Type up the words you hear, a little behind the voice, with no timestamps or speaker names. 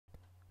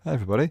Hi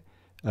everybody,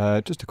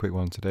 just a quick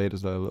one today,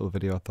 just a little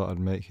video I thought I'd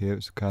make here.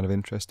 It's kind of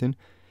interesting.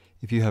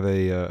 If you have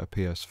a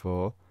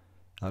PS4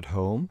 at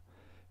home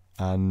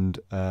and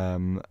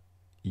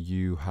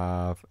you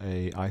have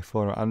a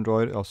iPhone or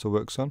Android it also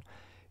works on,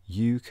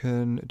 you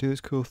can do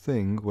this cool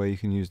thing where you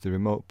can use the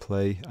Remote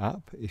Play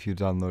app if you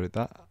downloaded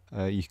that.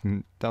 You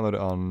can download it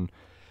on,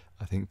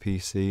 I think,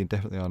 PC,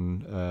 definitely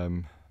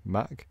on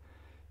Mac,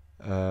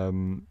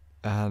 and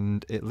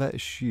it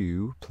lets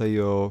you play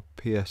your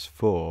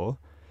PS4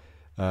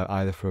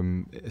 either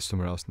from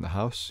somewhere else in the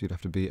house, you'd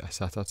have to be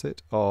sat at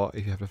it, or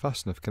if you have a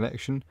fast enough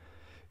connection,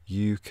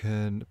 you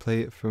can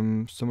play it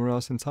from somewhere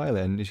else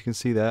entirely. And as you can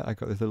see there, I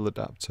got this little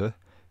adapter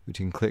which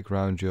you can click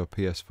around your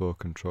PS4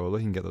 controller.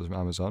 You can get those from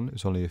Amazon.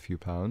 It's only a few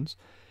pounds.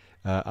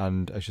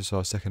 And as you saw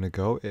a second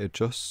ago, it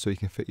adjusts so you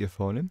can fit your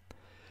phone in.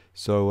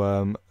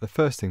 So the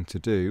first thing to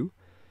do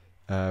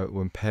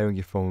when pairing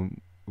your phone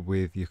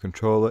with your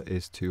controller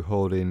is to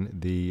hold in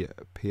the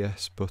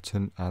PS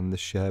button and the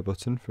share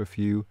button for a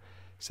few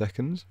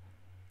seconds.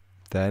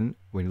 Then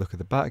when you look at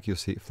the back, you'll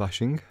see it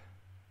flashing.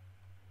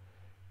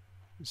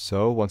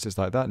 So once it's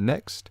like that,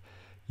 next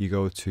you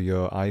go to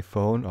your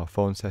iPhone or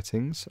phone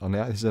settings.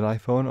 This is an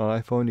iPhone.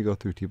 On iPhone you go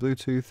through to your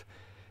Bluetooth,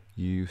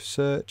 you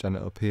search and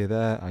it'll appear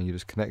there, and you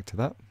just connect to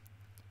that.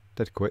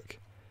 Dead quick.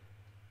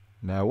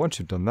 Now once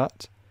you've done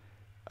that,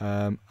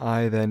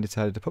 I then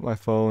decided to put my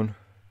phone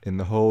in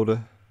the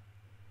holder.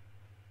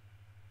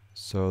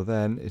 So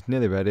then it's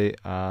nearly ready,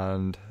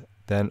 and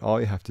then all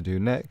you have to do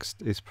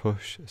next is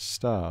push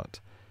start.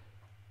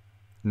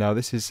 Now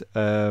this is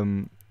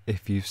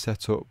if you've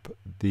set up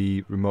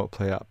the Remote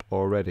Play app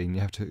already, and you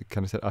have to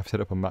kind of I've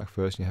set up on Mac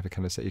first, and you have to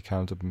kind of set your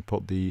count up and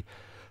put the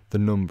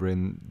number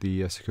in,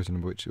 the security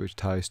number which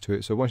ties to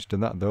it. So once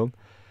you've done that though,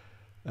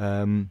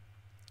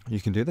 you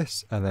can do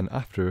this, and then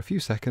after a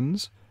few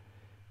seconds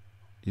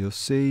you'll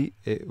see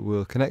it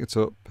will connect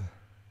up,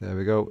 there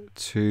we go,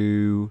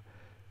 to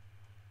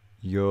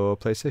your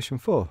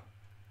PlayStation 4.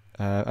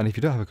 And if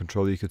you don't have a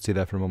controller, you could see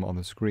there for a moment on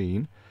the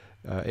screen,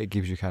 it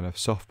gives you kind of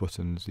soft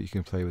buttons that you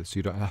can play with, so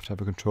you don't have to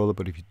have a controller,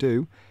 but if you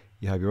do,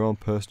 you have your own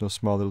personal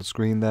small little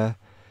screen there,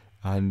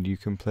 and you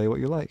can play what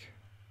you like.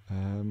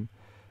 And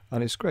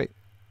it's great.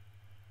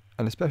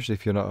 And especially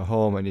if you're not at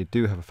home and you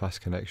do have a fast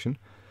connection,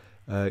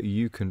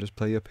 you can just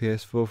play your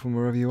PS4 from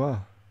wherever you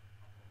are.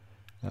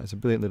 It's a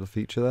brilliant little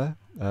feature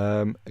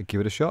there.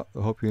 Give it a shot.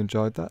 I hope you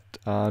enjoyed that,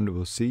 and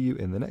we'll see you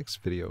in the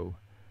next video.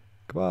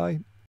 Goodbye.